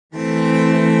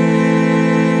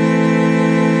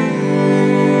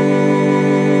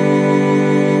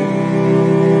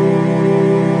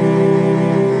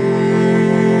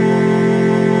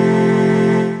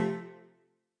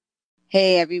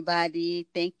Hey, everybody.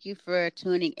 Thank you for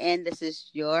tuning in. This is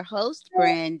your host,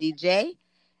 Brandy J.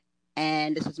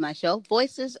 And this is my show,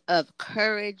 Voices of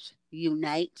Courage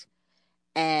Unite.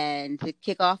 And to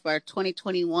kick off our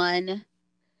 2021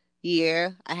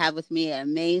 year, I have with me an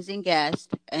amazing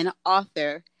guest, an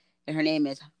author, and her name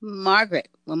is Margaret.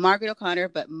 Well, Margaret O'Connor,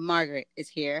 but Margaret is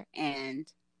here. And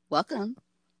welcome.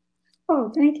 Oh,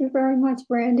 thank you very much,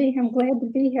 Brandy. I'm glad to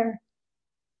be here.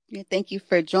 Yeah, thank you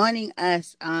for joining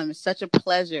us. It's such a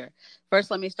pleasure.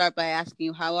 First, let me start by asking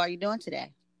you, how are you doing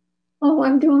today? Oh,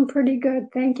 I'm doing pretty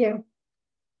good. Thank you.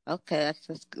 Okay,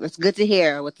 that's good to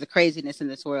hear with the craziness in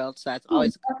this world. So it's Oh,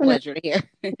 always a definitely. pleasure to hear.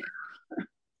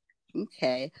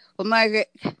 Okay. Well, Margaret,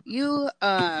 you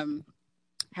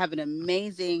have an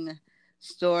amazing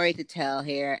story to tell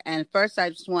here. And first, I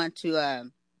just want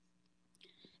to,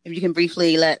 if you can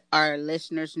briefly let our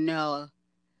listeners know,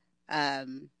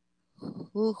 um,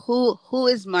 who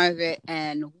is Margaret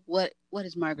and what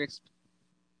is Margaret's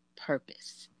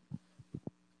purpose?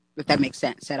 If that makes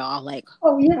sense at all. Like,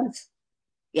 Oh, yes.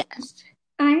 yes.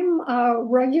 I'm a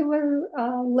regular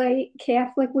lay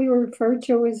Catholic. We were referred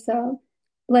to as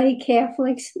lay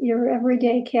Catholics, your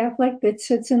everyday Catholic that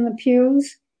sits in the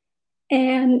pews.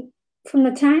 And from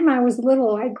the time I was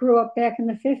little, I grew up back in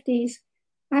the 50s,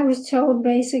 I was told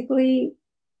basically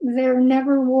there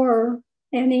never were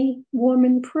any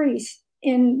woman priests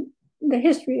in the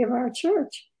history of our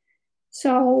church.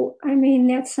 So, I mean,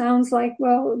 that sounds like,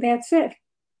 well, that's it.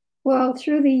 Well,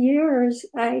 through the years,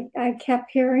 I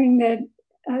kept hearing that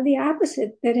the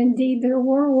opposite, that indeed there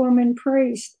were women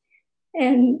priests.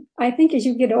 And I think as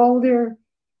you get older,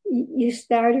 you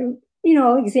start to,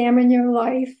 examine your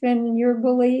life and your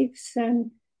beliefs.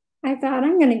 And I thought,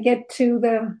 I'm going to get to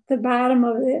the bottom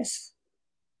of this.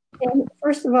 And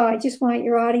first of all, I just want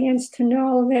your audience to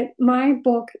know that my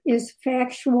book is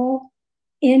factual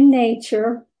in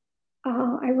nature.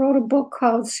 I wrote a book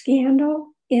called Scandal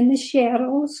in the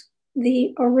Shadows,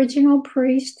 the original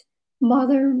priest,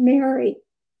 Mother Mary.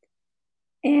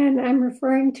 And I'm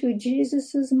referring to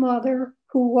Jesus's mother,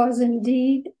 who was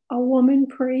indeed a woman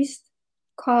priest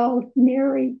called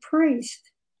Mary Priest.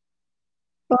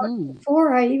 But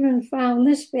before I even found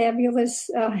this fabulous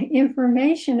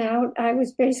information out, I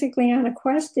was basically on a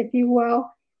quest, if you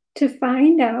will, to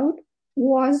find out,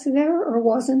 was there or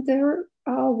wasn't there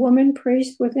a woman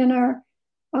priest within our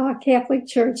Catholic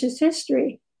Church's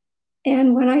history?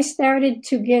 And when I started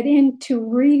to get into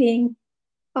reading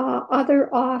other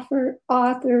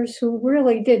authors who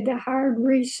really did the hard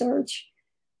research,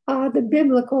 the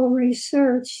biblical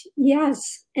research,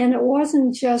 yes, and it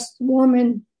wasn't just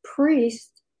woman priests.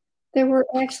 There were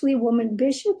actually woman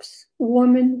bishops,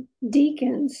 woman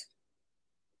deacons.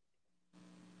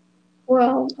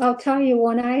 Well, I'll tell you,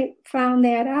 when I found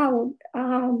that out,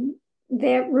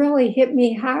 that really hit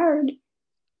me hard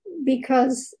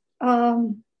because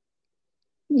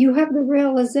you have the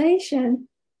realization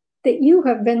that you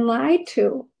have been lied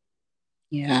to.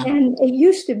 Yeah. And it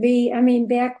used to be, I mean,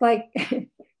 back like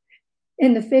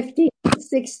in the 50s,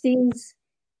 60s,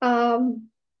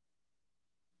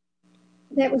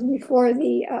 that was before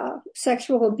the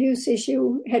sexual abuse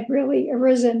issue had really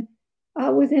arisen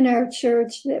within our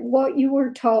church, that what you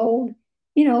were told,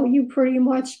 you pretty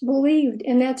much believed.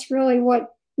 And that's really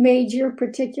what made your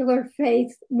particular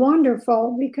faith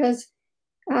wonderful, because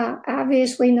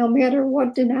obviously, no matter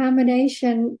what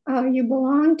denomination you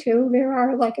belong to, there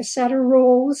are like a set of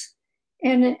rules.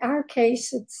 And in our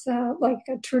case, it's like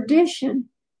a tradition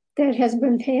that has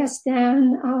been passed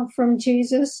down from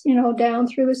Jesus, down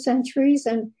through the centuries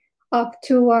and up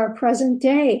to our present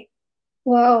day.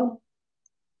 Well,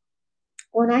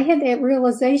 when I had that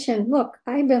realization, look,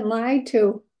 I've been lied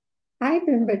to, I've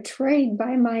been betrayed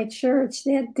by my church,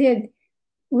 that did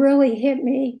really hit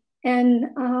me. And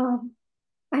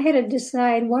I had to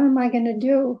decide, what am I going to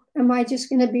do? Am I just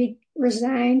going to be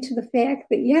resigned to the fact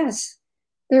that, yes,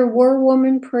 there were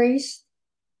women priests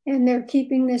and they're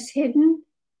keeping this hidden?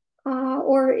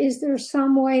 Or is there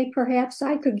some way perhaps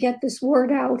I could get this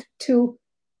word out to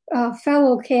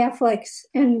fellow Catholics?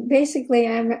 And basically,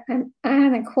 I'm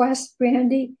on a quest,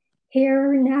 Brandy,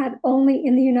 here, not only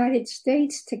in the United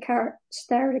States to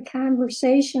start a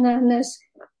conversation on this,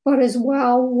 but as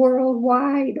well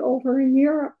worldwide over in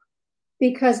Europe,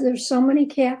 because there's so many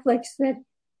Catholics that,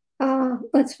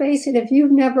 let's face it, if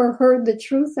you've never heard the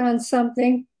truth on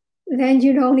something, then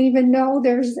you don't even know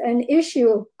there's an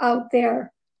issue out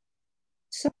there.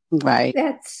 So Right.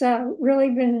 that's really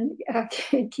been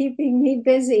keeping me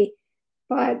busy.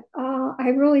 But I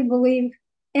really believe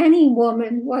any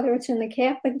woman, whether it's in the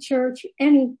Catholic Church,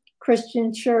 any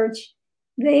Christian church,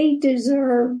 they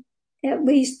deserve at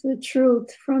least the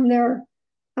truth from their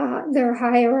their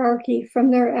hierarchy,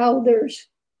 from their elders.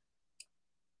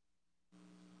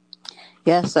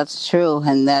 Yes, that's true,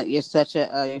 and that you're such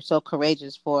a you're so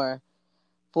courageous for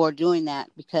doing that,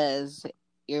 because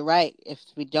you're right. If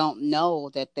we don't know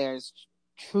that there's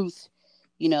truth,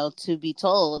 to be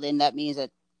told, and that means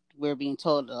that we're being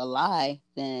told a lie,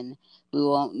 then we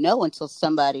won't know until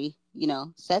somebody,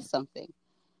 says something.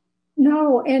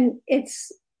 No, and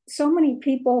it's so many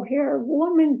people here,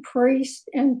 woman priest,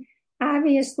 and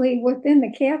obviously within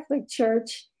the Catholic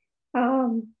Church,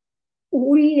 um,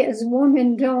 we as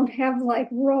women don't have like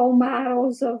role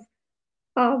models of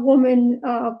woman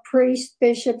priests,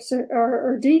 bishops,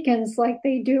 or deacons like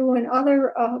they do in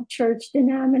other church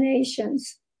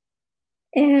denominations.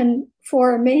 And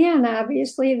for a man,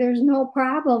 obviously, there's no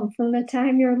problem from the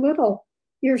time you're little.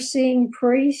 You're seeing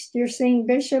priests, you're seeing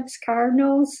bishops,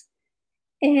 cardinals,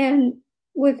 and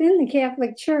within the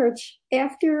Catholic Church,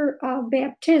 after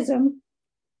baptism,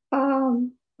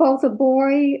 both a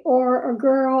boy or a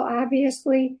girl,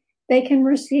 obviously, they can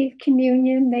receive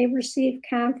communion, they receive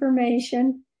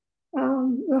confirmation,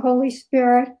 the Holy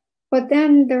Spirit. But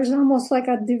then there's almost like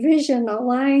a division, a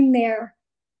line there.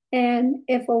 And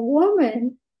if a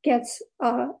woman gets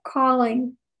a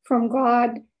calling from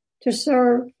God to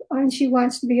serve and she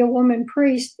wants to be a woman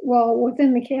priest, well,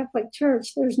 within the Catholic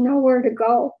Church, there's nowhere to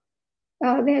go.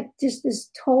 That just is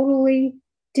totally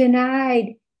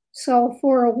denied. So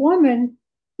for a woman,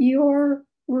 your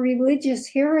religious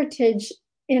heritage,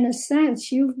 in a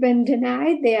sense, you've been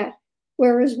denied that.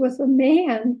 Whereas with a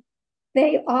man,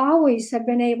 they always have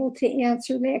been able to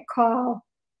answer that call.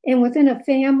 And within a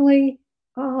family,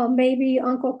 maybe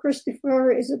Uncle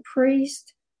Christopher is a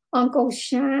priest, Uncle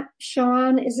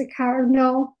Sean is a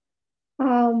cardinal.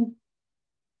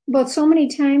 But so many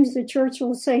times the church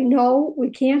will say, no, we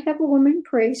can't have a woman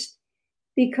priest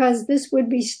because this would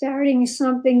be starting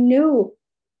something new.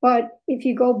 But if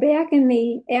you go back in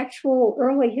the actual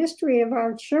early history of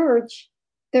our church,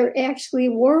 there actually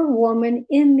were women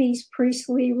in these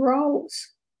priestly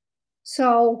roles.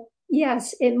 So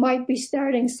yes, it might be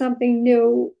starting something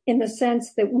new in the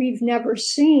sense that we've never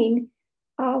seen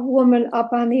a woman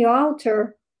up on the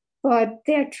altar, but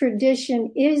that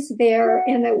tradition is there,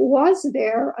 and it was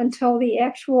there until the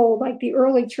actual, like the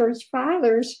early church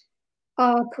fathers,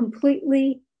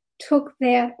 completely took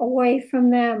that away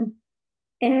from them.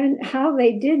 And how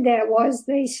they did that was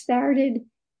they started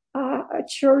a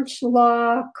church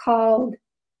law called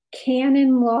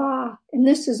canon law, and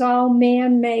this is all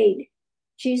man-made.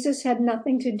 Jesus had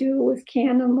nothing to do with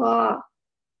canon law.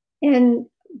 And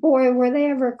boy, were they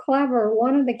ever clever.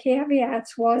 One of the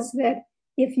caveats was that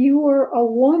if you were a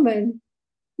woman,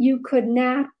 you could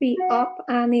not be up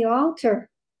on the altar.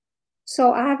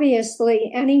 So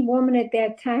obviously, any woman at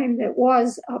that time that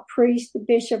was a priest, a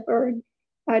bishop, or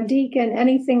a deacon,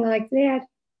 anything like that,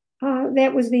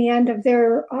 that was the end of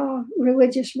their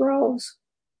religious roles.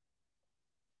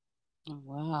 Oh,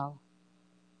 wow.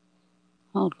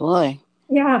 Oh boy.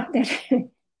 Yeah.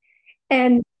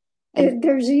 And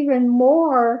there's even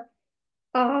more.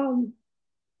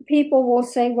 People will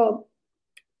say, well,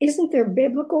 isn't there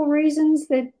biblical reasons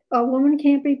that a woman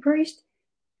can't be priest?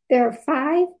 There are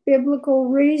 5 biblical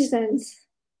reasons,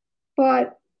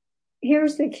 but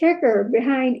here's the kicker.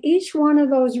 Behind each one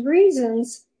of those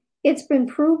reasons, it's been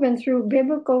proven through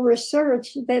biblical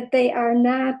research that they are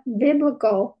not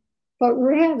biblical, but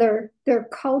rather they're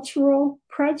cultural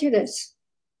prejudice.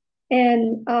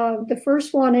 And the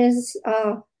first one is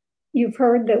you've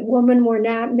heard that women were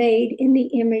not made in the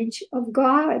image of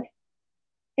God.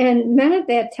 And men at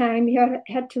that time, you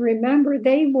had to remember,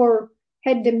 they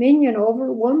had dominion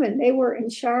over women. They were in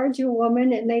charge of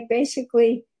women, and they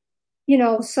basically,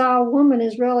 saw a woman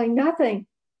as really nothing.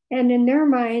 And in their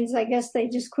minds, I guess they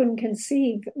just couldn't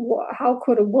conceive how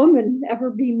could a woman ever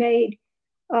be made,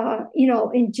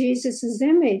 in Jesus's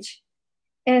image.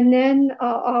 And then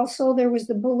also there was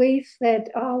the belief that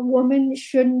a woman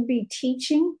shouldn't be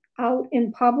teaching out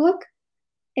in public.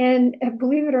 And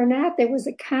believe it or not, there was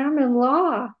a common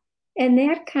law. And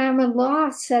that common law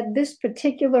said this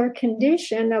particular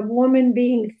condition of woman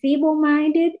being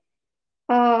feeble-minded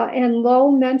and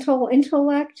low mental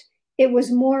intellect, it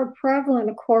was more prevalent,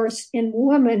 of course, in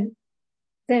women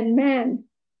than men.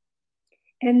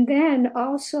 And then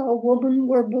also women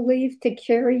were believed to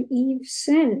carry Eve's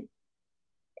sin.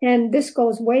 And this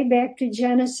goes way back to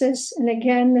Genesis. And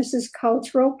again, this is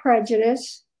cultural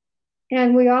prejudice.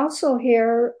 And we also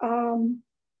hear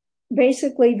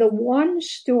basically the one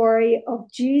story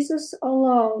of Jesus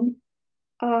alone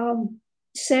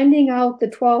sending out the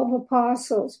 12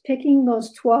 apostles, picking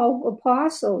those 12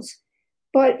 apostles.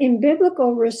 But in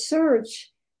biblical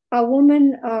research, a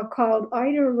woman called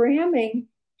Ida Ramming,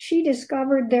 she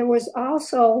discovered there was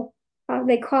also,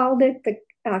 they called it the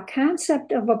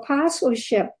concept of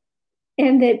apostleship,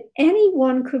 and that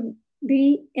anyone could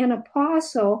be an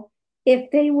apostle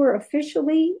if they were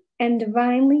officially and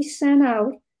divinely sent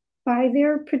out by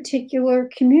their particular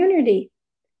community.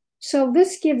 So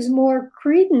this gives more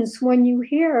credence when you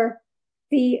hear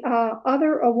the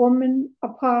other woman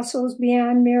apostles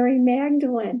beyond Mary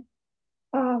Magdalene.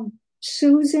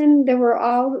 Susan, there were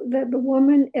all the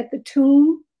woman at the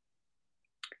tomb.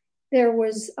 There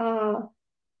was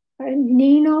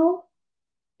Nino,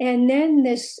 and then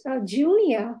this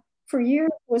Junia for years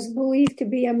was believed to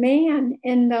be a man,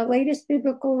 and the latest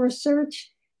biblical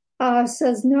research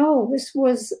says no, this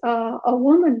was a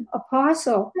woman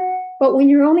apostle. But when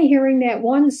you're only hearing that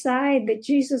one side, that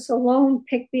Jesus alone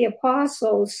picked the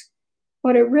apostles,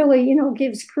 but it really,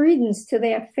 gives credence to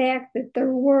that fact that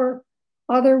there were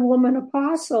other woman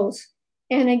apostles.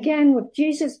 And again, with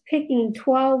Jesus picking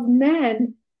 12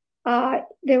 men,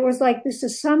 there was like this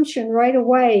assumption right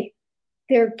away,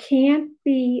 there can't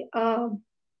be,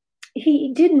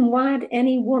 he didn't want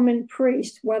any woman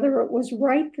priest, whether it was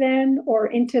right then or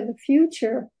into the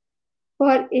future.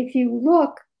 But if you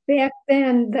look back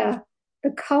then, the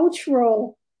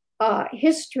cultural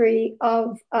history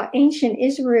of ancient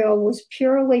Israel was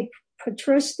purely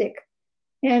patristic.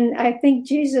 And I think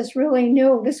Jesus really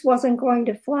knew this wasn't going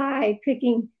to fly,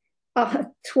 picking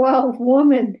 12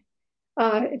 women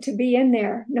to be in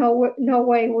there. No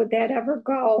way would that ever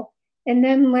go. And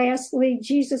then lastly,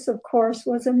 Jesus, of course,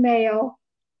 was a male,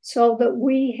 so that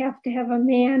we have to have a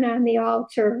man on the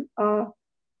altar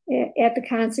at the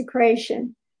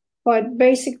consecration. But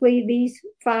basically, these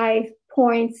 5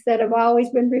 points that have always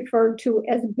been referred to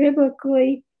as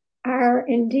biblically are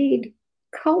indeed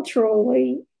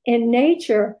culturally in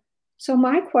nature. So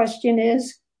my question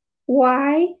is,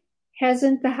 why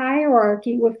hasn't the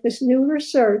hierarchy with this new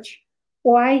research,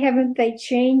 why haven't they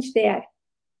changed that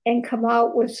and come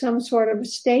out with some sort of a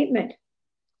statement?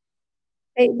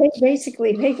 They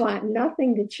want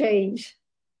nothing to change.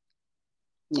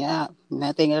 Yeah,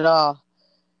 nothing at all.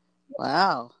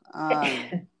 Wow.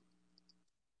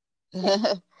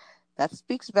 That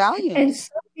speaks volumes. And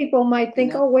some people might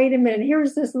think, oh, wait a minute,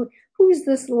 who's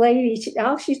this lady?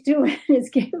 All she's doing is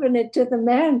giving it to the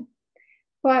men.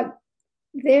 But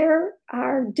there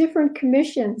are different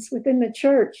commissions within the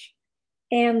church,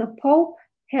 and the Pope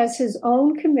has his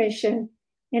own commission,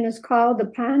 and it's called the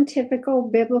Pontifical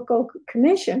Biblical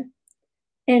Commission.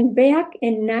 And back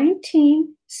in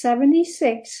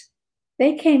 1976,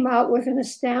 they came out with an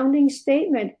astounding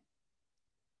statement.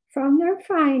 From their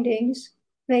findings,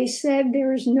 they said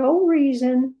there is no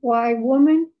reason why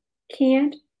women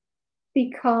can't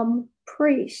become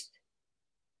priest.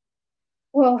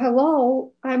 Well,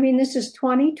 hello. I mean, this is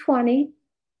 2020.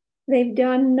 They've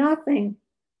done nothing.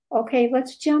 Okay,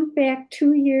 let's jump back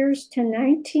 2 years to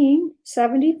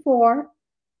 1974.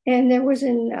 And there was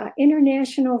an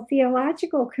International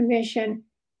Theological Commission,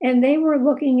 and they were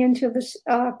looking into this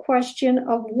question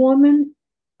of woman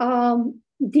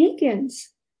deacons.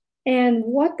 And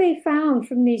what they found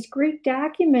from these Greek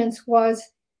documents was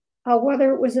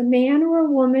whether it was a man or a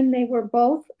woman, they were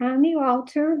both on the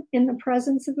altar in the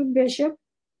presence of a bishop.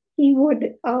 He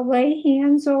would lay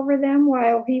hands over them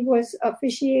while he was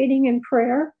officiating in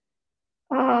prayer.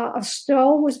 A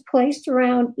stole was placed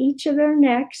around each of their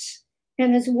necks,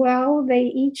 and as well, they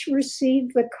each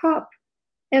received the cup.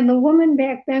 And the women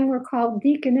back then were called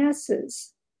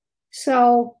deaconesses.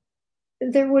 So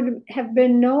there would have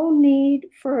been no need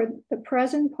for the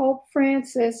present Pope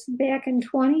Francis back in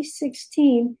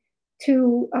 2016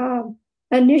 to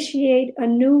initiate a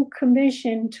new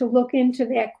commission to look into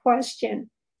that question.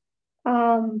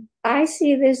 I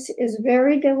see this as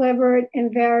very deliberate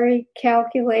and very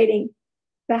calculating.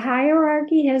 The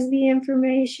hierarchy has the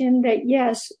information that,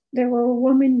 yes, there were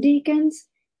women deacons.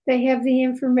 They have the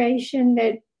information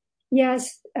that,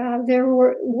 yes,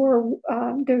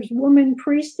 there's women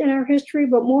priests in our history,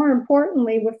 but more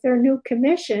importantly, with their new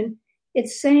commission,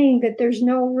 it's saying that there's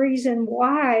no reason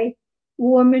why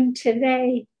women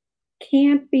today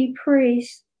can't be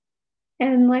priests.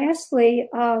 And lastly,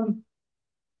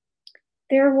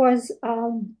 there was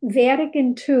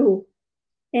Vatican II,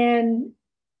 and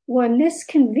when this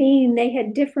convened, they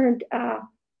had different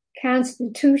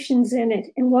constitutions in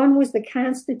it. And one was the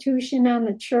Constitution on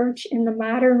the Church in the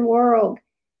Modern World.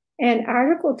 And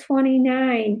Article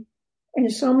 29, in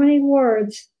so many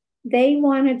words, they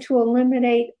wanted to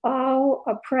eliminate all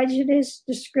prejudice,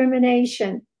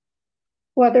 discrimination,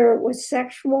 whether it was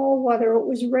sexual, whether it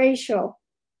was racial.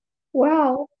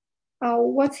 Well,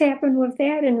 what's happened with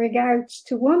that in regards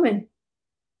to women?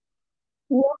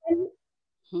 women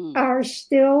Hmm. are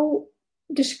still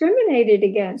discriminated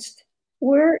against.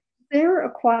 Where is their Oh,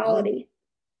 equality?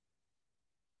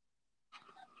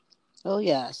 oh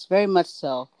yes, very much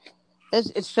so.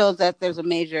 It shows that there's a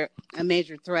major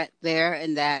threat there,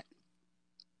 and that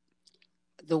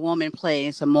the woman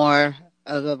plays a more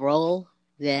of a role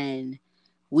than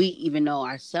we even know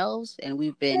ourselves. And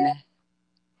we've been,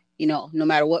 no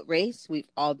matter what race,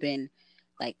 we've all been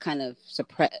like kind of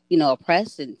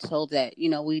oppressed and told that,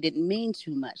 we didn't mean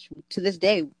too much. To this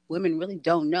day, women really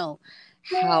don't know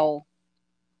how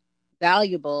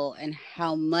valuable and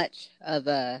how much of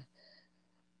a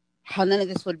how none of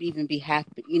this would even be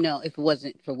happy, if it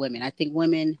wasn't for women. I think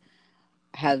women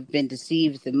have been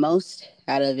deceived the most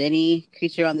out of any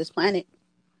creature on this planet.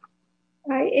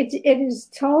 It is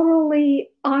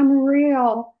totally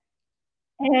unreal.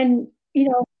 And,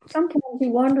 sometimes you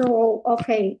wonder, well,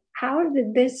 okay, how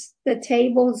did the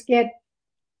tables get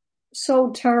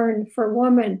so turned for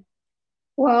women?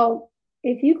 Well,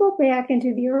 if you go back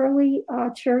into the early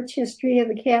church history of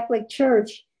the Catholic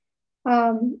Church,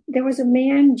 there was a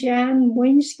man, John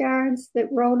Wingard,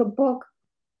 that wrote a book,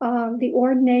 The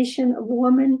Ordination of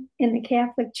Woman in the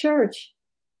Catholic Church.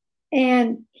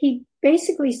 And he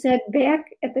basically said back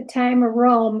at the time of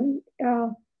Rome,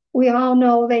 we all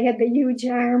know they had the huge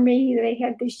army, they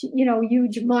had this,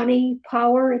 huge money,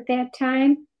 power at that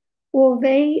time. Well,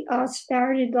 they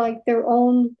started like their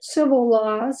own civil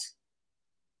laws.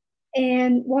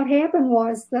 And what happened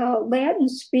was the Latin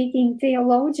speaking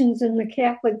theologians in the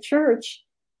Catholic Church,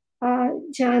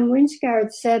 John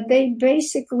Wingard said, they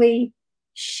basically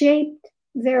shaped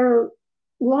their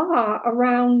law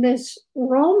around this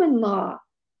Roman law.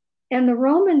 And the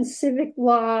Roman civic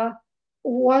law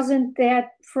wasn't that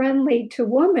friendly to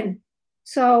women.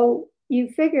 So you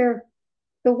figure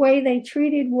the way they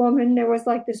treated women, there was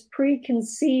like this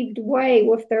preconceived way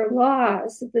with their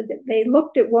laws that they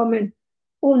looked at women.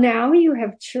 Well, now you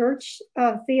have church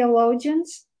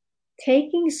theologians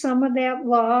taking some of that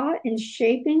law and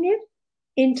shaping it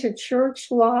into church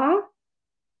law.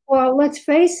 Well, let's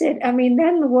face it. I mean,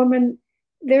 then the woman,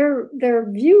 their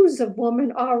views of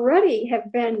women already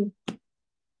have been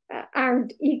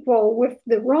aren't equal with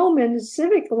the Roman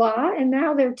civic law, and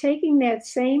now they're taking that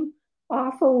same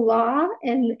awful law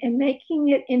and making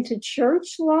it into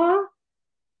church law.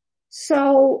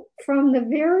 So, from the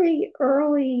very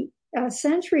early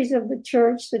centuries of the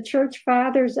church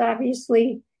fathers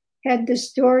obviously had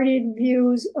distorted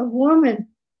views of women.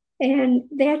 And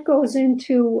that goes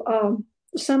into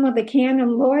some of the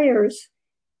canon lawyers.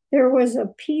 There was a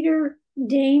Peter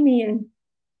Damian,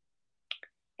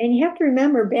 and you have to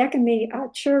remember, back in the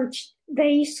church,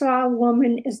 they saw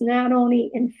women as not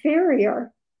only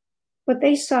inferior, but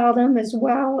they saw them as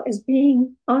well as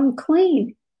being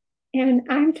unclean. And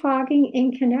I'm talking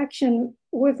in connection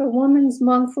with a woman's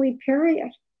monthly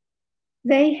period.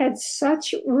 They had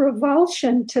such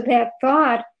revulsion to that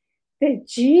thought that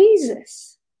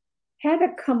Jesus had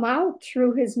to come out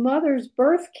through his mother's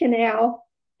birth canal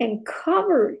and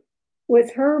covered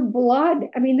with her blood.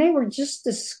 I mean, they were just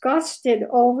disgusted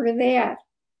over that.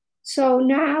 So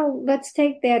now let's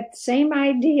take that same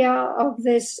idea of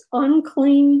this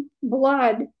unclean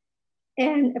blood.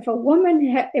 And if a woman,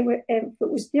 if it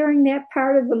was during that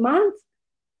part of the month,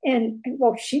 and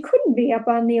well, she couldn't be up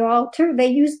on the altar. They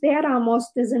used that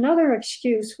almost as another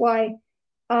excuse why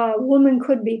a woman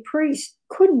couldn't be priest.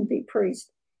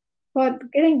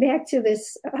 But getting back to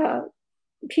this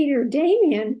Peter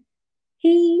Damian,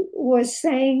 he was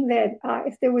saying that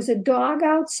if there was a dog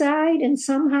outside and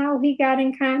somehow he got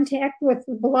in contact with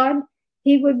the blood,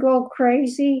 he would go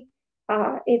crazy.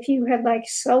 If you had like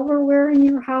silverware in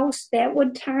your house, that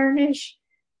would tarnish.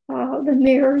 The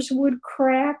mirrors would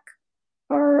crack,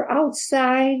 or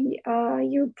outside,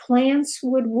 your plants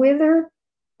would wither.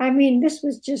 I mean, this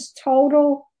was just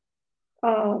total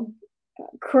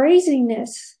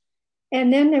craziness.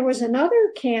 And then there was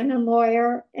another canon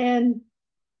lawyer, and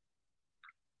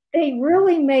they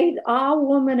really made all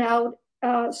women out,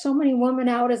 so many women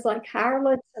out as like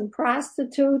harlots and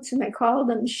prostitutes, and they called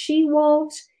them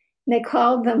she-wolves, and they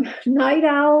called them night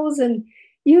owls, and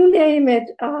you name it,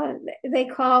 they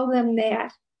called them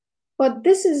that. But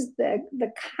this is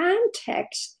the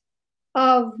context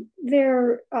of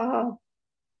their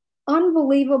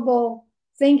unbelievable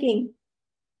thinking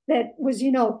that was,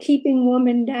 keeping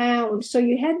women down. So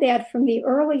you had that from the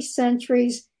early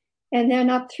centuries and then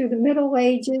up through the Middle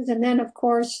Ages. And then, of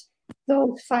course,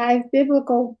 those 5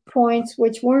 biblical points,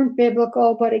 which weren't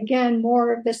biblical, but again,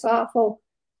 more of this awful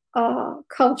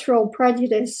cultural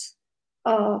prejudice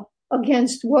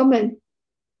against women.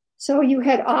 So you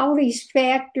had all these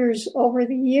factors over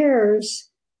the years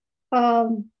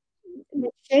um,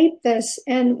 that shaped this.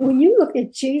 And when you look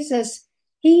at Jesus,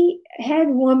 he had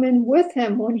women with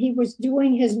him when he was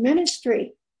doing his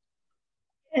ministry.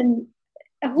 And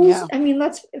Yeah. I mean,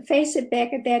 let's face it,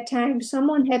 back at that time,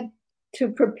 someone had to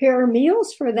prepare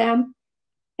meals for them.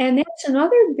 And that's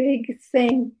another big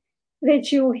thing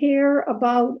that you hear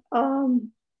about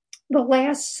the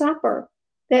Last Supper,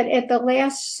 that at the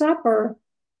Last Supper,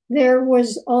 there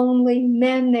was only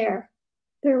men there.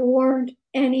 There weren't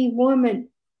any women.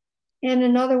 And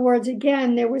in other words,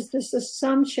 again, there was this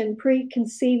assumption,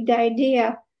 preconceived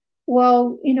idea.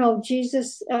 Well,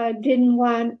 Jesus didn't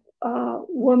want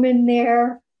women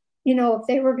there. If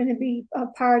they were going to be a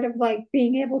part of like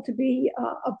being able to be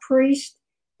a priest,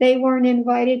 they weren't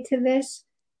invited to this.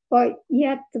 But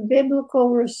yet the biblical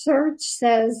research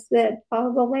says that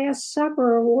the Last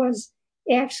Supper was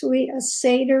actually a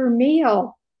Seder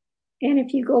meal. And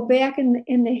if you go back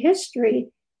in the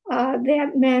history,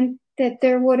 that meant that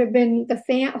there would have been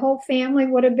whole family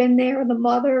would have been there, the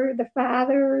mother, the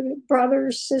father, the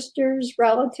brothers, sisters,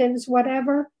 relatives,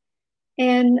 whatever.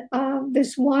 And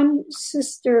this one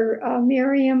sister,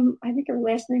 Miriam, I think her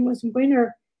last name was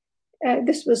Winter.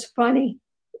 This was funny.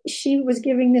 She was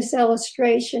giving this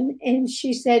illustration, and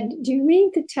she said, "Do you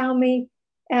mean to tell me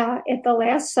at the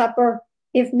Last Supper,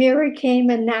 if Mary came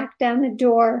and knocked on the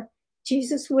door,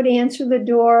 Jesus would answer the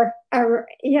door,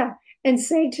 and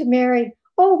say to Mary,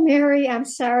 'Oh, Mary, I'm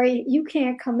sorry, you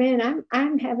can't come in.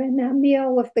 I'm having a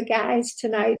meal with the guys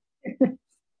tonight.'"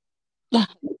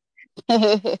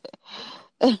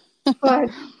 But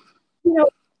you know,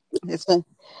 It's fun.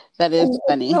 That is it's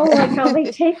funny. so like how they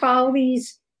take all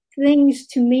these things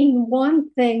to mean one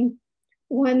thing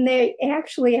when they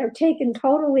actually are taken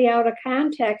totally out of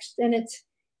context, and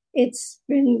it's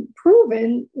been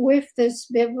proven with this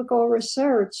biblical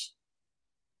research.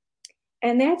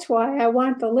 And that's why I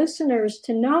want the listeners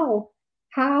to know,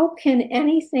 how can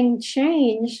anything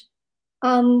change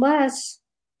unless,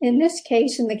 in this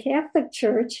case, in the Catholic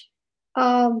Church,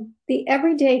 the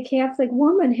everyday Catholic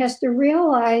woman has to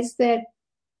realize that,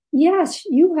 yes,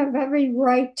 you have every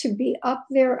right to be up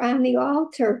there on the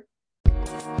altar.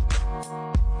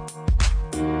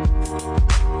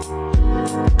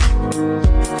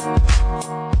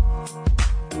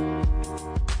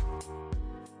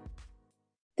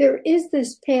 There is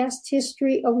this past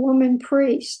history of woman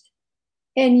priest.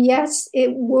 And yes,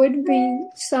 it would be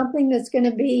something that's going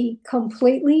to be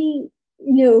completely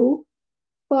new,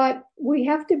 but we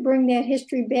have to bring that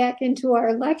history back into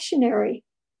our lectionary.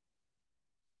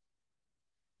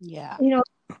 Yeah.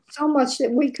 So much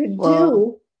that we could Well,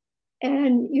 do.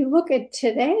 And you look at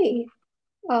today,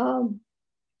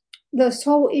 this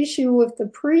whole issue with the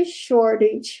priest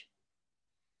shortage,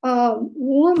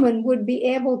 woman would be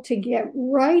able to get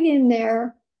right in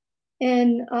there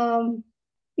and,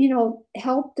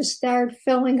 help to start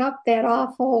filling up that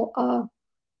awful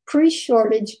priest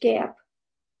shortage gap.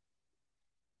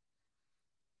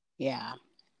 yeah.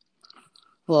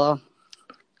 Well,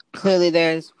 clearly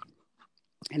there's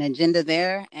an agenda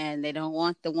there, and they don't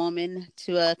want the woman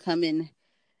to come and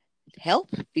help,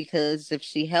 because if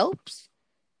she helps,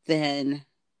 then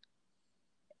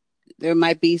there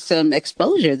might be some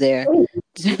exposure there.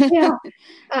 Yeah, You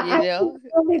I know?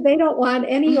 think they don't want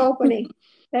any opening.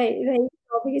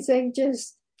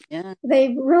 Because Yeah.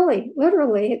 they really,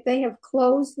 literally, they have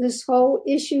closed this whole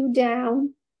issue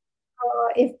down.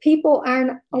 If people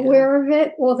aren't Yeah. aware of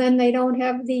it, well, then they don't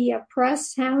have the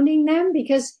press hounding them,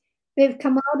 because they've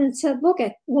come out and said, "Look,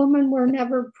 women were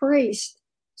never priests."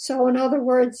 So, in other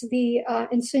words, the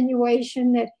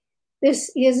insinuation that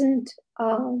this isn't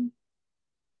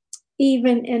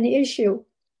even an issue.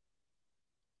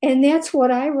 And that's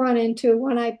what I run into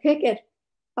when I pick it.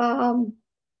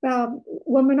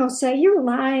 Women will say, "You're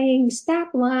lying,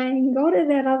 stop lying, go to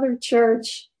that other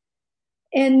church."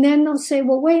 And then they'll say,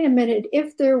 "Well, wait a minute,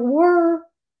 if there were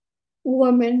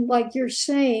women like you're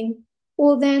saying,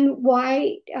 well, then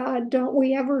why don't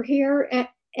we ever hear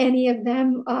any of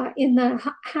them in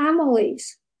the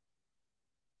homilies?"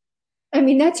 I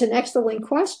mean, that's an excellent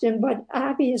question, but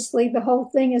obviously the whole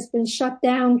thing has been shut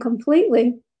down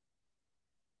completely.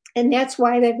 And that's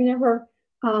why they've never,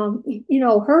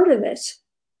 heard of this.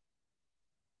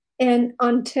 And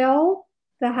until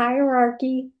the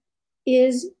hierarchy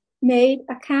is made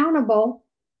accountable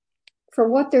for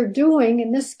what they're doing,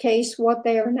 in this case, what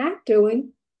they are not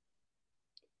doing,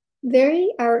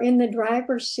 they are in the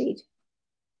driver's seat.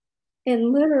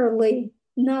 And literally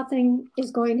nothing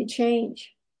is going to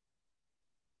change.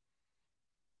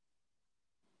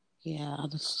 Yeah,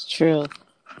 that's true.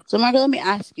 So, Margaret, let me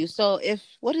ask you. So,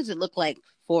 what does it look like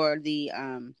for the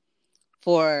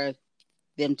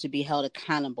them to be held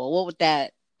accountable, what would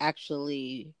that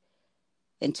actually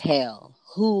entail?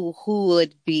 Who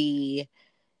would be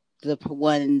the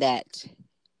one that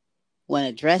one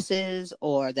addresses,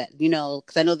 or that,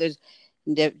 because I know there's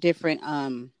different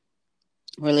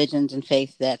religions and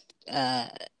faiths that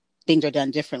things are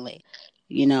done differently,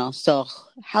 so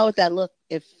how would that look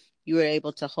if you were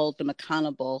able to hold them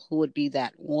accountable? Who would be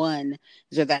that one?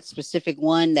 Is there that specific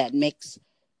one that makes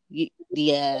the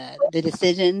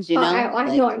decisions, I like know, what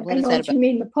I is know that what about? you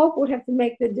mean. The Pope would have to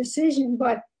make the decision,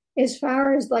 but as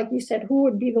far as, like you said, who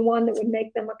would be the one that would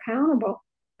make them accountable?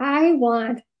 I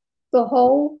want the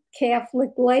whole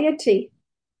Catholic laity.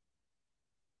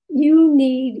 You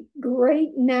need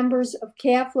great numbers of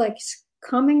Catholics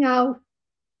coming out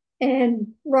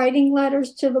and writing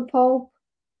letters to the Pope,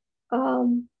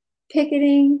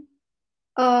 picketing.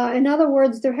 In other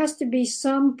words, there has to be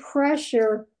some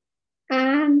pressure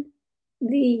on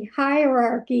the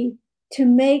hierarchy to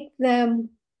make them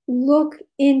look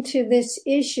into this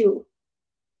issue.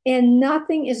 And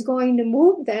nothing is going to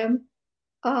move them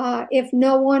if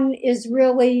no one is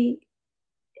really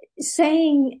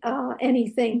saying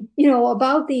anything,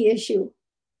 about the issue.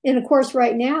 And of course,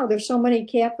 right now, there's so many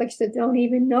Catholics that don't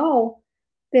even know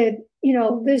that,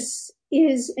 this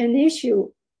is an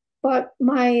issue. But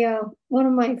one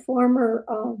of my former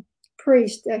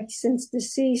priests, since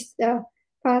deceased,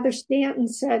 Father Stanton,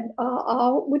 said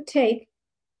all it would take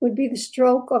would be the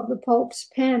stroke of the Pope's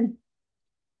pen,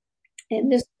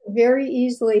 and this could very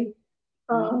easily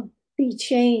be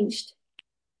changed.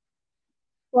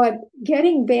 But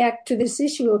getting back to this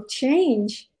issue of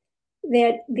change,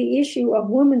 that the issue of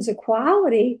women's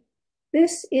equality,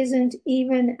 this isn't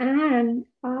even on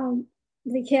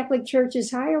the Catholic Church's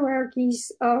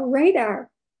hierarchy's radar.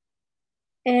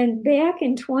 And back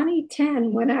in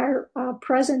 2010, when our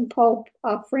present Pope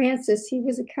Francis, he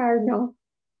was a cardinal,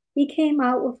 he came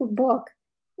out with a book,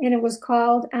 and it was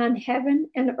called On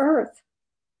Heaven and Earth.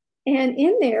 And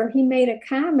in there, he made a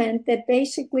comment that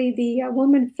basically the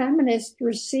woman feminists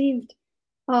received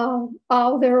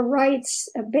all their rights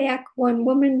back when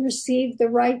women received the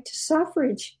right to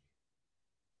suffrage.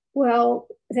 Well,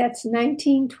 that's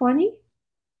 1920.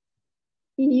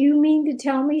 You mean to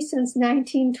tell me since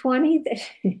 1920 that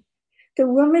the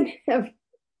women have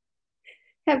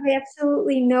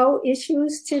absolutely no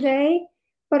issues today?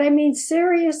 But I mean,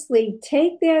 seriously,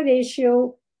 take that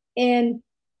issue and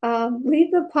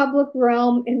leave the public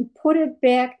realm and put it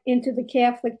back into the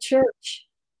Catholic Church.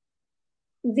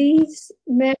 These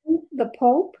men, the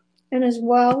Pope, and as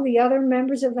well the other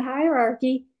members of the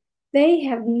hierarchy, they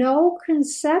have no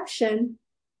conception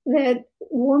that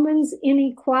women's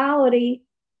inequality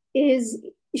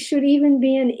should even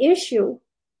be an issue.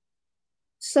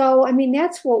 So, I mean,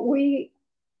 that's what we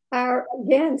are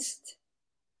against.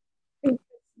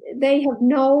 They have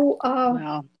no,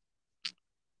 Wow.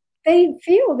 they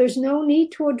feel there's no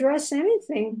need to address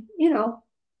anything,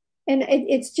 and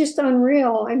it's just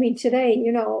unreal. I mean, today,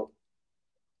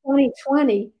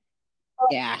 2020,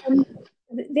 Yeah.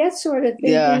 that sort of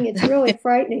Yeah. thinking, it's really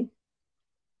frightening.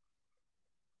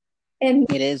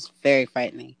 And It is very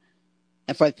frightening.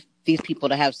 And for these people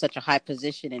to have such a high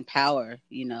position and power,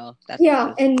 that's yeah,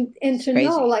 just, and to crazy.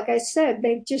 know, like I said,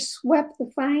 they've just swept the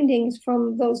findings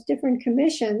from those different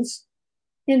commissions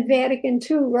in Vatican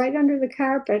II right under the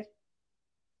carpet.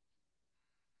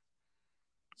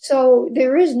 So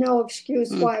there is no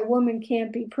excuse why a woman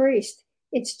can't be priest.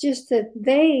 It's just that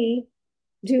they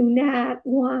do not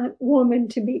want women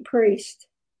to be priest.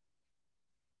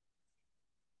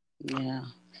 Yeah.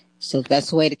 So that's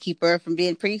the way to keep her from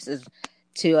being priest, is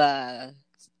to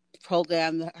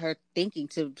program her thinking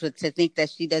to think that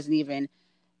she doesn't even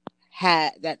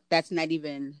have that's not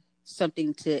even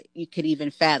something you could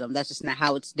even fathom. That's just not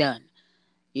how it's done.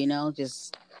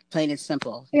 Just plain and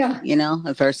simple. Yeah.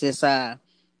 Versus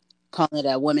calling it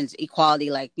a women's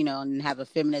equality, like, and have a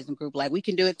feminism group like we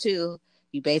can do it too.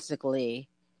 You basically,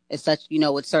 it's such,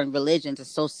 with certain religions,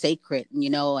 it's so sacred, and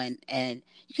you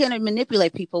can't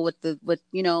manipulate people with the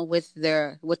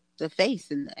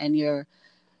faith and your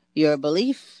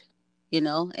belief,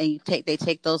 and they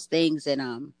take those things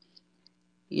and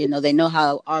they know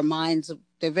how our minds,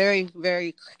 they're very,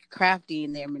 very crafty,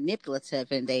 and they're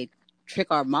manipulative, and they trick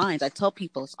our minds. I tell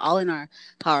people it's all in how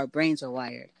our brains are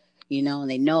wired, and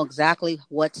they know exactly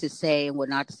what to say and what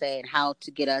not to say and how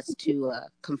to get us to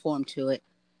conform to it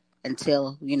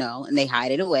until, and they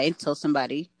hide it away until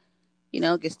somebody,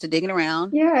 gets to digging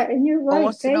around. Yeah, and you're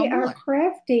right. They are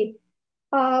crafty.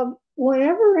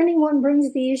 Whenever anyone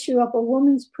brings the issue up, a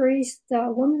woman's priest,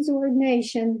 woman's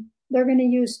ordination, they're going to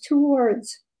use two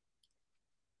words: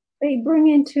 they bring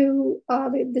into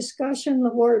the discussion the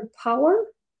word power.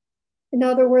 In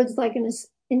other words, like an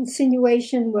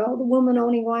insinuation, well, the woman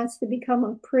only wants to become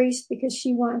a priest because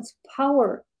she wants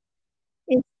power,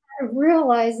 instead of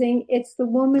realizing it's the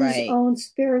woman's Right. own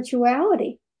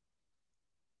spirituality.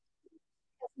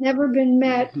 It's never been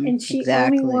met, Mm-hmm. and she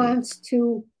only Exactly. wants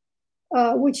to,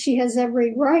 which she has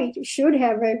every right, should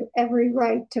have every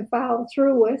right to follow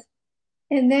through with.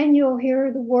 And then you'll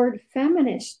hear the word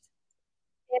feminist.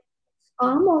 It's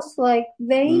almost like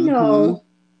they Mm-hmm. know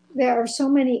there are so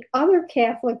many other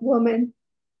Catholic women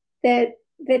that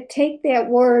take that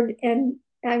word and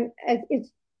it's,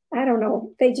 I don't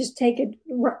know, they just take it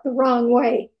the wrong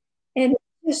way, and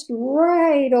just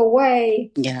right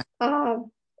away, Yeah. uh,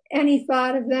 any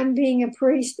thought of them being a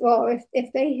priest. Well,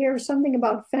 if they hear something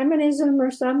about feminism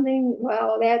or something,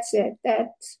 well, that's it.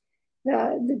 That's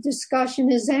the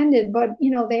discussion is ended. But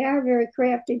they are very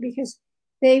crafty because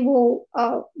they will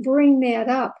bring that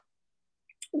up,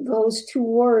 those two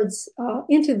words,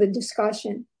 into the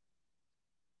discussion.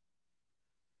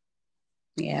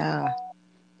 Yeah.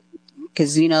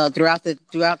 Because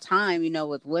throughout time,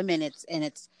 with women,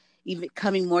 it's even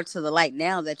coming more to the light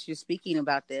now that you're speaking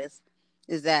about this,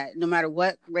 is that no matter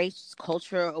what race,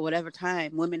 culture, or whatever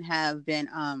time, women have been.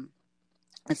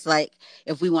 It's like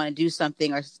if we want to do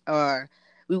something, it's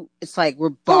like we're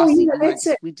Oh, bossy. yeah, that's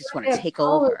it. We just want to Have take power.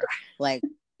 over, like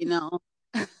you know,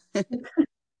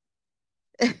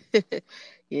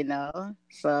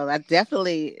 So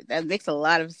that makes a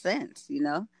lot of sense.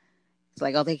 It's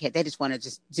like, oh, they just want to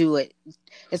just do it.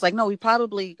 It's like, no, we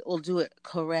probably will do it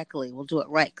correctly. We'll do it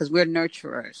right because we're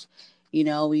nurturers.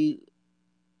 We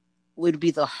would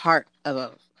be the heart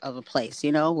of a place.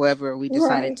 Wherever we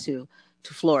decided Right. to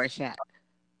flourish at.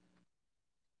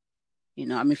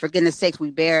 I mean, for goodness sakes,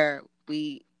 we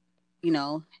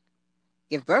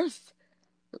give birth.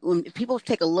 When people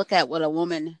take a look at what a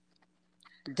woman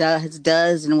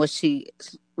does and what she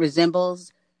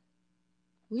resembles,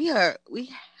 we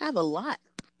have a lot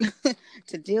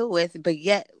to deal with, but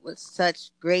yet with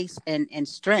such grace and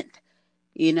strength,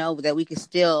 that we can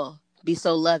still be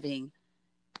so loving.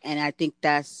 And I think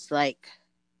that's like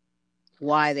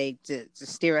why they to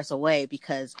steer us away,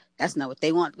 because that's not what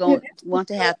they want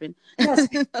to happen. Yes,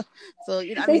 So I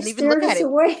they mean, even steered look at us it,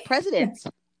 away. presidents.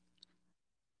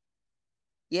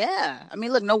 Yeah, I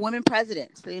mean, look, no women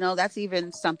presidents. That's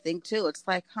even something too. It's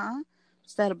like, huh?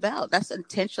 What's that about? That's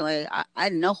intentionally. I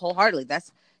know wholeheartedly.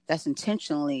 That's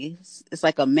intentionally. It's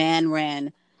like a man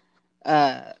ran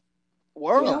uh Yeah.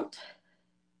 world.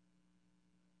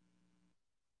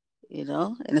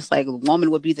 And it's like a woman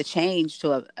would be the change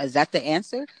to a. Is that the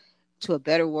answer to a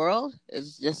better world?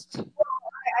 It's just,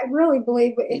 I really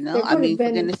believe if there I would have mean, for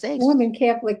been goodness sakes. women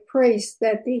Catholic priests,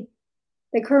 that the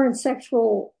current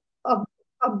sexual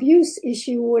abuse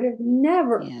issue would have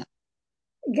never Yeah.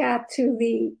 got to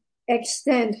the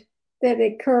extent that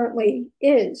it currently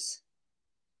is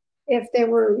if there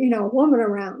were, a woman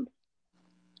around.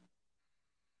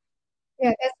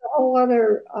 Yeah, that's a whole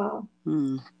other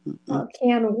Mm-hmm.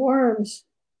 can of worms.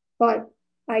 But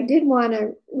I did want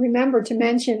to remember to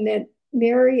mention that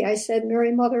Mary, I said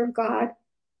Mary, Mother of God,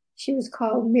 she was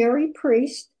called Mary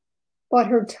Priest, but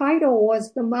her title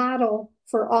was the model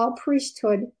for all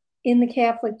priesthood in the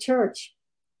Catholic Church.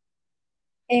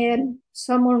 And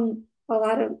a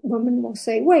lot of women will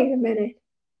say, wait a minute,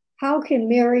 how can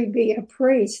Mary be a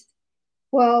priest?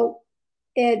 Well,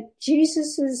 at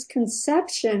Jesus's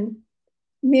conception,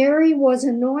 Mary was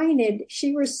anointed.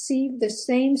 She received the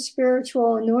same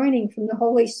spiritual anointing from the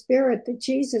Holy Spirit that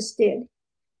Jesus did.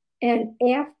 And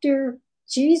after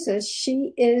Jesus,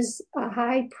 she is a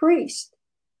high priest.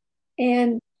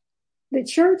 And the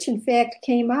church, in fact,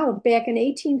 came out back in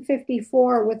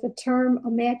 1854 with the term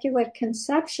Immaculate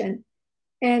Conception.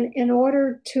 And in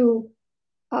order to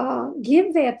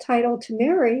give that title to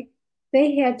Mary,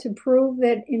 they had to prove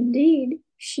that indeed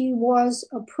she was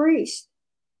a priest.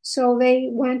 So they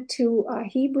went to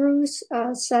Hebrews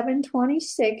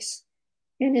 7:26,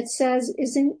 and it says,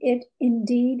 "Isn't it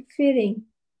indeed fitting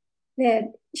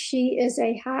that she is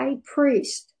a high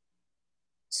priest?"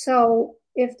 So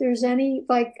if there's any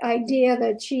idea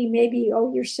that she maybe,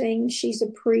 oh, you're saying she's a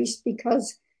priest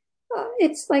because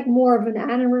it's like more of an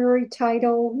honorary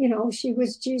title, she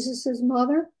was Jesus's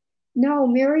mother. No,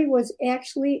 Mary was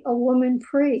actually a woman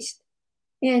priest.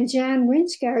 And John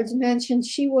Winscards mentioned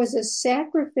she was a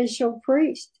sacrificial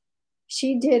priest.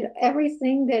 She did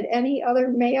everything that any other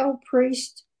male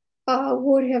priest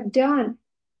would have done.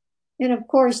 And of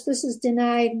course, this is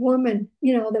denied women,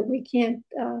 that we can't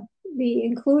be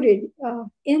included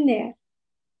in that.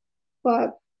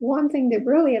 But one thing that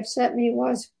really upset me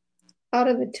was out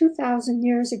of the 2,000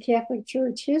 years of Catholic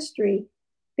Church history,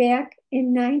 back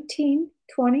in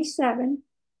 1927,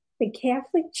 the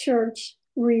Catholic Church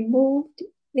removed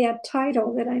that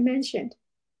title that I mentioned.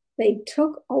 They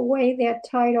took away that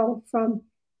title from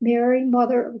Mary,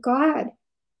 Mother of God.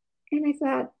 And I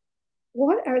thought,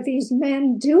 what are these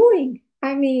men doing?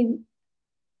 I mean,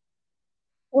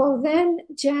 well, then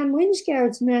John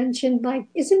Wingard's mentioned, like,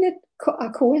 isn't it a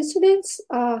coincidence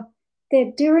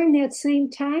that during that same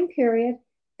time period,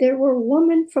 there were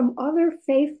women from other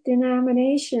faith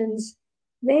denominations.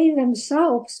 They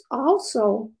themselves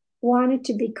also wanted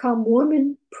to become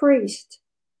women priests.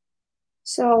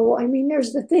 So, I mean,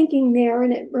 there's the thinking there,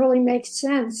 and it really makes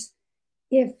sense.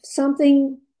 If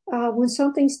something, when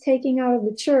something's taken out of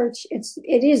the church,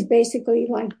 it is basically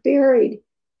like buried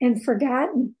and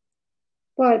forgotten.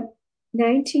 But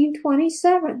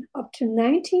 1927, up to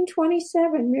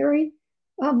 1927, Mary,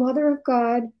 Mother of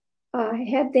God,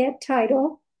 had that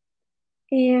title.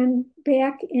 And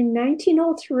back in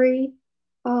 1903,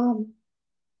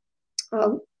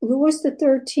 Louis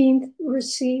XIII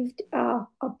received a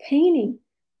painting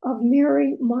of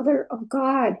Mary, Mother of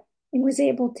God, and was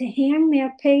able to hang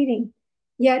that painting.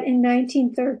 Yet in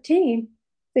 1913,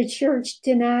 the church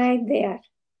denied that.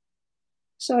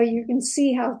 So you can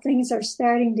see how things are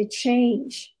starting to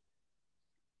change,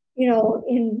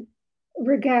 in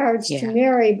regards to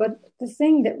Mary. But the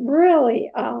thing that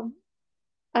really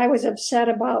I was upset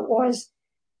about was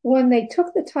when they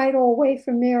took the title away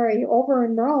from Mary over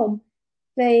in Rome,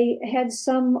 they had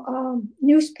some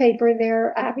newspaper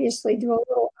there obviously do a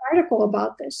little article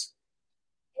about this.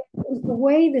 It was the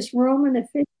way this Roman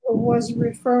official was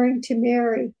referring to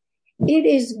Mary. It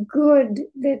is good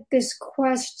that this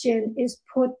question is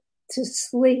put to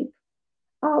sleep.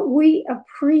 We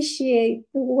appreciate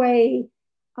the way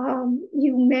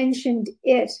you mentioned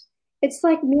it. It's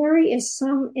like Mary is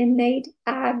some innate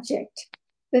object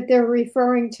that they're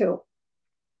referring to.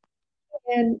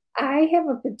 And I have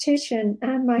a petition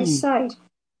on my site,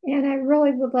 and I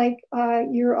really would like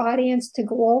your audience to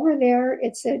go over there.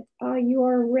 It's at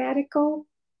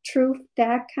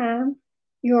yourradicaltruth.com,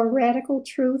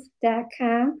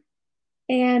 yourradicaltruth.com.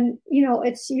 And,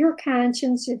 it's your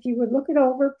conscience. If you would look it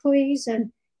over, please.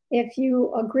 And if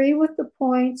you agree with the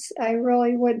points, I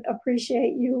really would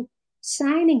appreciate you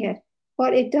signing it.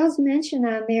 But it does mention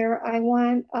on there, I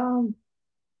want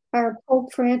our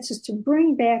Pope Francis to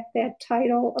bring back that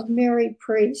title of Mary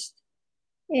Priest.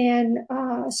 And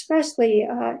especially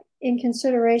in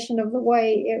consideration of the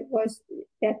way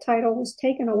that title was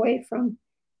taken away from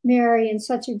Mary in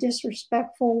such a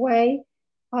disrespectful way.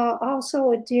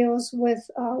 Also, it deals with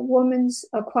women's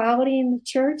equality in the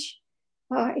church.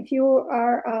 If you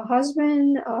are a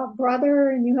husband, a brother,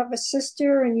 and you have a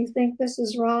sister and you think this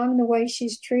is wrong, the way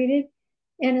she's treated,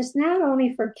 and it's not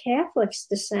only for Catholics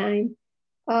to sign,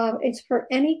 it's for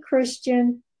any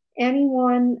Christian,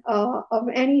 anyone of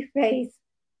any faith.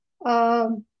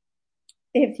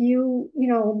 If you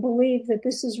believe that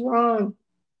this is wrong,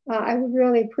 I would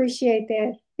really appreciate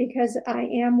that, because I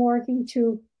am working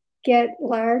to get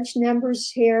large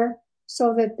numbers here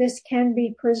so that this can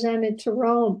be presented to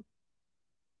Rome,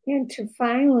 and to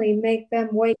finally make them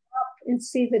wake up and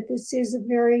see that this is a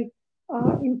very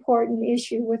important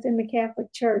issue within the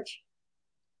Catholic Church.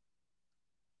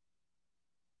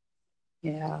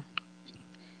 Yeah,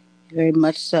 very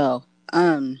much so.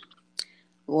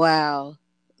 Wow.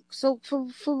 So for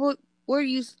where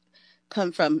you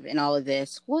come from in all of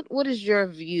this, what is your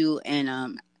view,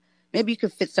 and maybe you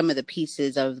could fit some of the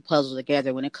pieces of the puzzle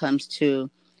together when it comes to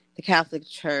the Catholic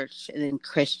Church and then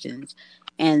Christians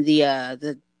and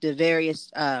the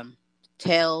various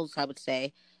tales, I would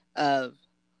say, of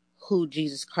who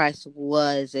Jesus Christ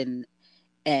was, and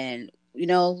to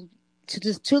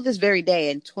this very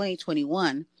day in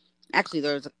 2021. Actually,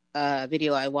 there was a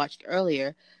video I watched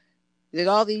earlier. There's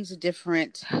all these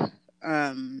different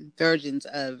versions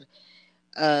of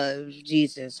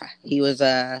Jesus. He was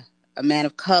a man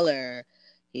of color.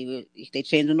 They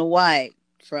changed him to white.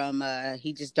 From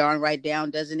he just darn right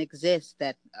down doesn't exist.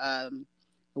 That the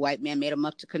white man made him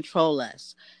up to control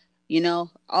us.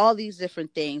 All these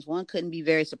different things. One couldn't be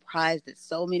very surprised that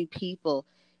so many people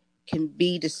can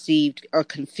be deceived or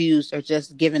confused or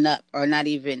just given up or not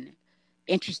even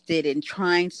interested in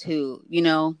trying to,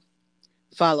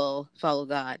 follow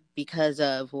God because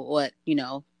of what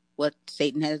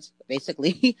Satan has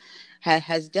basically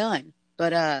has done.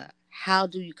 But how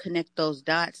do you connect those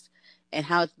dots, and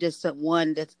how does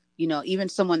someone that's even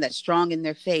someone that's strong in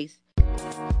their faith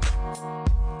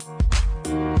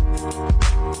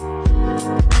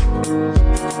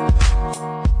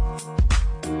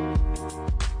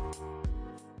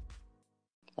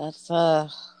That's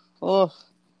oh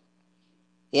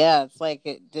yeah, it's like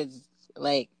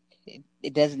like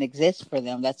it doesn't exist for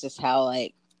them. That's just how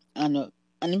like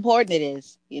unimportant it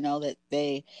is, that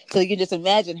they. So you can just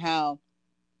imagine how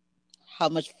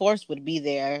much force would be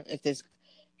there if this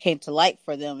came to light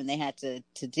for them and they had to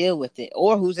deal with it.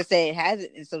 Or who's to say it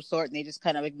hasn't in some sort and they just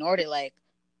kind of ignored it, like,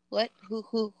 what,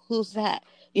 who's that?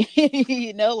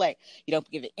 Like, you don't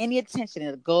give it any attention,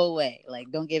 it'll go away.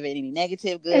 Like, don't give it any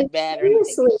negative, And good, bad, or anything. You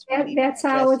seriously, just won't even that's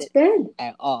how address it's it been.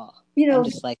 at all. I'm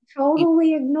just like,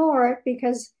 Totally ignore it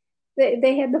because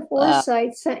they had the uh,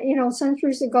 foresight,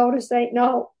 centuries ago to say,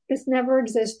 no, this never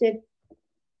existed.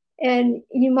 And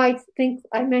you might think,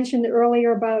 I mentioned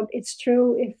earlier about it's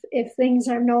true if things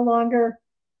are no longer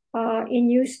in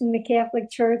use in the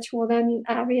Catholic Church, well, then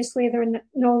obviously they're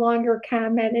no longer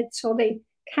commented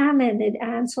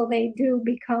on, so they do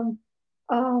become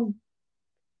um,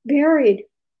 buried.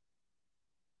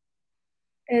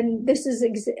 And this is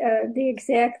the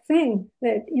exact thing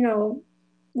that,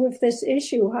 with this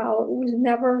issue, how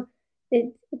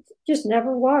it just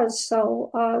never was.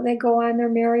 So they go on their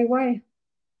merry way.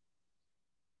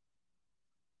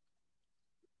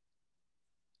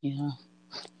 and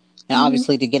Mm-hmm.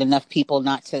 obviously to get enough people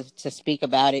not to speak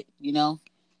about it,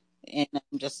 and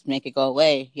just make it go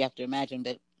away, you have to imagine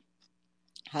that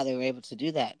how they were able to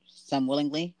do that. Some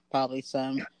willingly, probably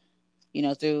some,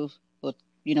 through,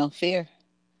 fear.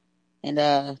 And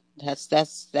that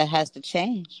has to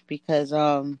change because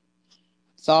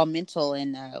it's all mental.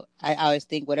 And I always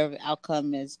think whatever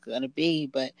outcome is going to be,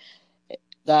 but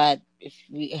God, if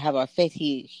we have our faith,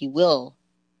 He will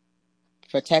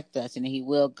protect us and He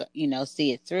will,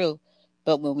 see it through.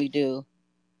 But when we do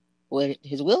what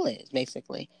His will is,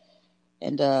 basically,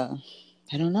 and I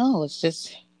don't know, it's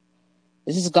just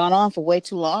this has gone on for way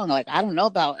too long. Like, I don't know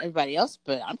about everybody else,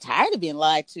 but I'm tired of being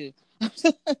lied to.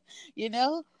 you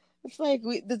know, it's like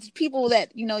the people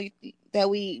that that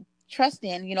we trust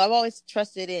in. I've always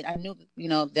trusted in. I knew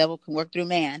devil can work through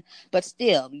man, but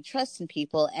still, you trust in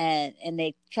people, and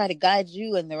they try to guide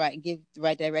you in give the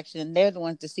right direction, and they're the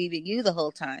ones deceiving you the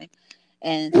whole time.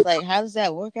 And it's like, how does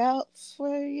that work out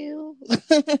for you?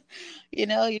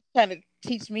 You're trying to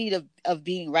teach me of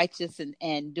being righteous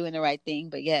and doing the right thing,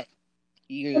 but yet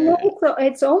you're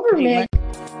It's over, pretty Meg. much.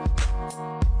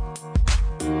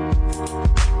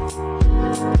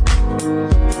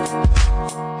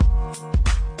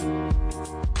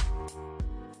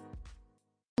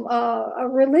 A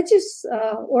religious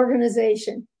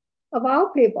organization of all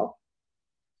people.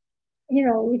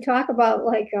 We talk about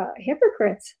like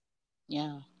hypocrites.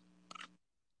 Yeah.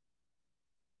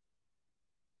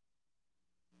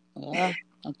 Yeah.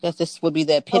 I guess this would be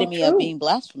the Oh, epitome of true. being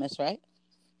blasphemous, right?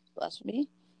 Blasphemy.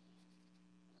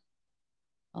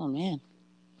 Oh man.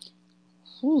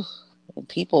 Whew. And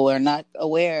people are not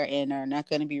aware and are not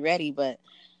going to be ready, but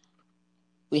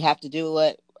we have to do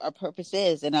what our purpose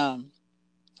is. And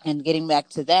getting back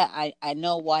to that, I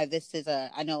know why this is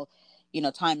I know,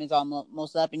 time is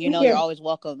almost up, and Thank you're you. always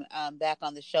welcome back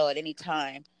on the show at any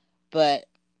time. But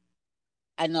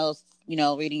I know,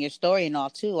 reading your story and all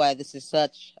too, why this is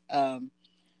such a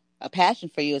passion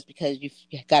for you is because you've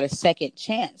got a second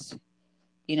chance,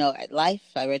 at life.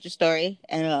 I read your story,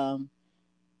 and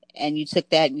you took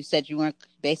that and you said you weren't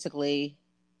basically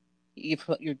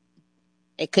you're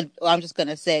it could. Well, I'm just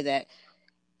gonna say that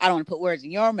I don't want to put words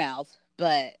in your mouth,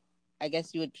 but I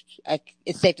guess you would.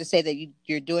 It's safe to say that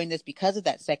you're doing this because of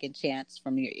that second chance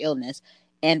from your illness,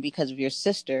 and because of your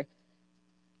sister.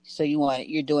 So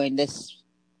you're doing this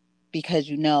because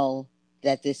you know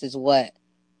that this is what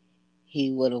he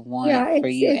would have wanted Yeah, for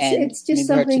it's you it's and it's just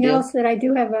maybe her to something do. else that I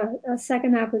do have a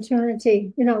second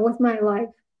opportunity, with my life,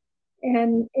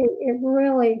 and it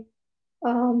really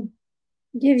um,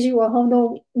 gives you a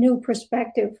whole new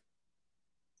perspective,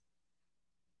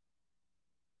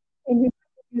 and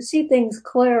you see things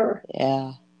clearer.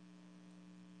 Yeah,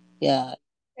 yeah,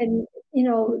 And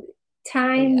oh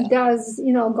time yeah. does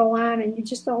go on, and you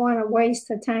just don't want to waste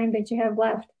the time that you have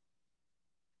left.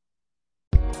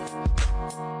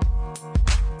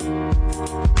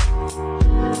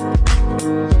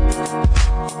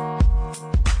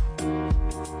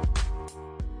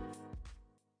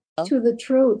 To the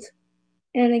truth.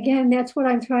 And again, that's what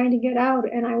I'm trying to get out.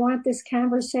 And I want this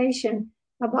conversation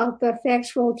about the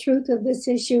factual truth of this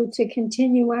issue to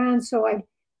continue on. So I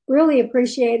really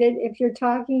appreciate it if you're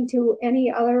talking to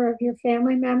any other of your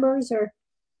family members or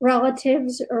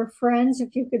relatives or friends,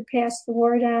 if you could pass the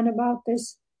word on about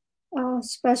this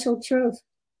special truth.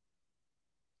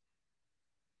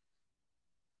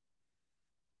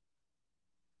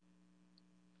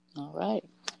 All right.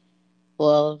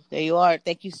 Well, there you are.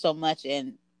 Thank you so much,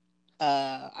 and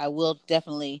I will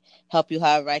definitely help you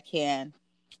however I can.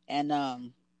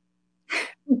 And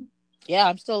yeah,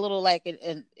 I'm still a little like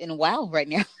in wow right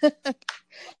now.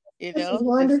 This is Just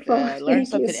wonderful. learn Thank you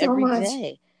something so every much.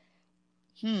 day.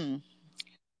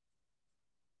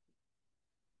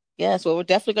 Yes, well, we're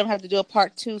definitely gonna have to do a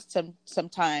part two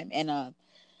sometime. And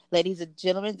ladies and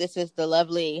gentlemen, this is the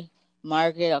lovely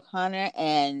Margaret O'Connor,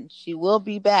 and she will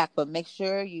be back. But make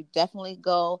sure you definitely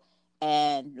go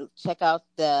and check out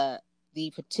the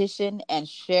petition and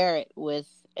share it with.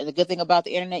 And the good thing about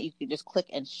the internet, you can just click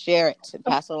and share it and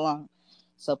pass it along.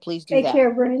 So please do Take that. care,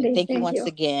 And Brandy. thank you Thank once you.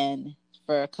 again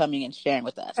for coming and sharing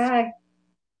with us. Bye.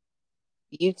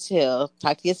 You too.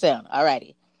 Talk to you soon. All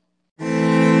righty.